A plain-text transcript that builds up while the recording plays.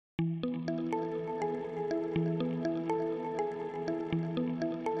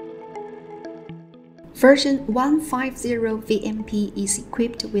Version 1.5.0 VMP is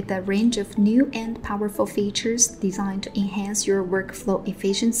equipped with a range of new and powerful features designed to enhance your workflow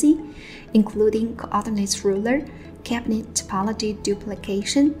efficiency, including coordinates ruler, cabinet topology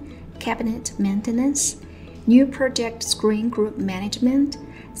duplication, cabinet maintenance, new project screen group management,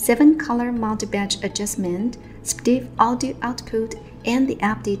 7-color multi-batch adjustment, SPDIF audio output, and the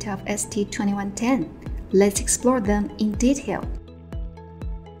update of ST2110. Let's explore them in detail.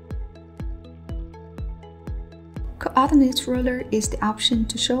 Coordinates ruler is the option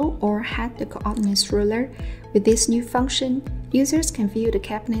to show or hide the coordinates ruler. With this new function, users can view the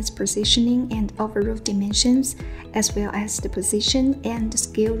cabinet's positioning and overall dimensions, as well as the position and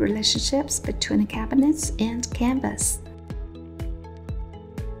scale relationships between the cabinets and canvas.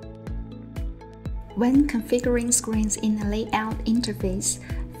 When configuring screens in the layout interface,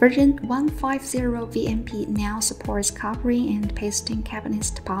 version 1.5.0 VMP now supports copying and pasting cabinet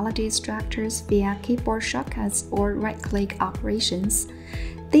topology structures via keyboard shortcuts or right-click operations.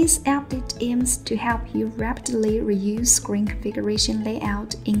 This update aims to help you rapidly reuse screen configuration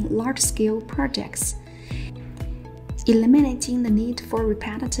layout in large-scale projects, eliminating the need for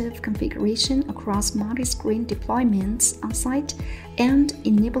repetitive configuration across multi-screen deployments on-site and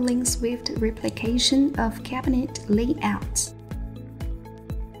enabling swift replication of cabinet layouts.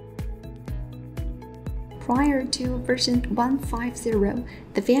 Prior to version 1.5.0,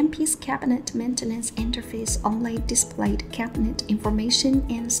 the VMP's cabinet maintenance interface only displayed cabinet information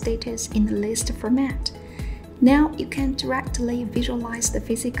and status in the list format. Now you can directly visualize the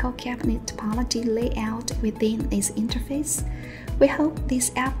physical cabinet topology layout within its interface. We hope this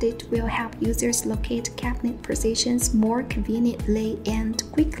update will help users locate cabinet positions more conveniently and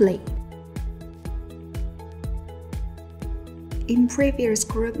quickly. In previous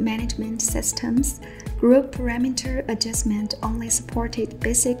group management systems, group parameter adjustment only supported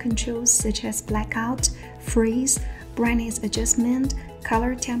basic controls such as blackout, freeze, brightness adjustment,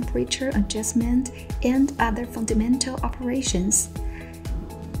 color temperature adjustment, and other fundamental operations.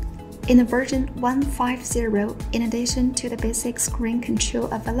 In the version 1.5.0, in addition to the basic screen control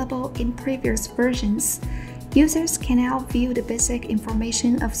available in previous versions, users can now view the basic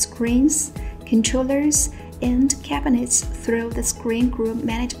information of screens, controllers, and cabinets through the screen group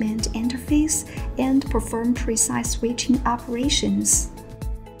management interface and perform precise switching operations.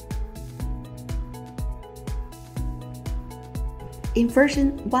 In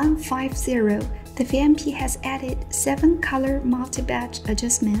version 1.5.0, the VMP has added 7-color multi-batch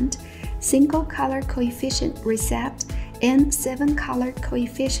adjustment, single-color coefficient reset, and 7-color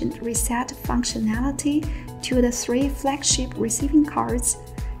coefficient reset functionality to the 3 flagship receiving cards,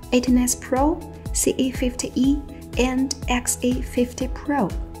 18S Pro, CE50E, and XE50 Pro.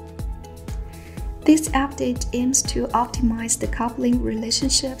 This update aims to optimize the coupling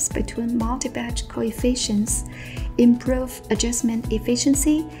relationships between multi-batch coefficients, improve adjustment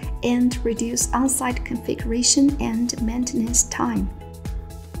efficiency, and reduce on-site configuration and maintenance time.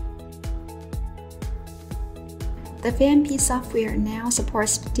 The VMP software now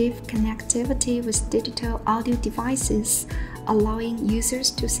supports SPDIF connectivity with digital audio devices, allowing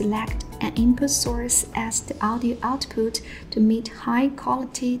users to select an input source as the audio output to meet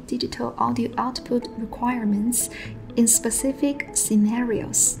high-quality digital audio output requirements in specific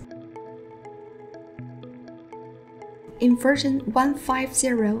scenarios. In version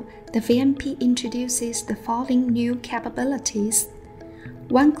 1.5.0, the VMP introduces the following new capabilities: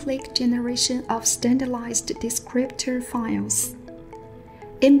 one-click generation of standardized descriptor files,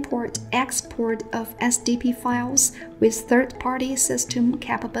 import-export of SDP files with third-party system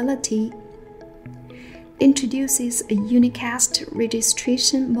capability, introduces a unicast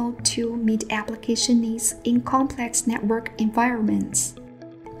registration mode to meet application needs in complex network environments.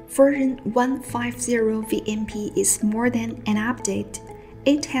 Version 1.5.0 VMP is more than an update.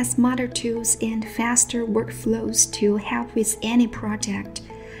 It has smarter tools and faster workflows to help with any project.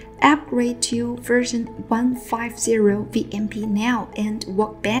 Upgrade to version 1.5.0 VMP now and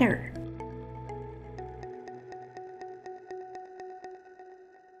work better.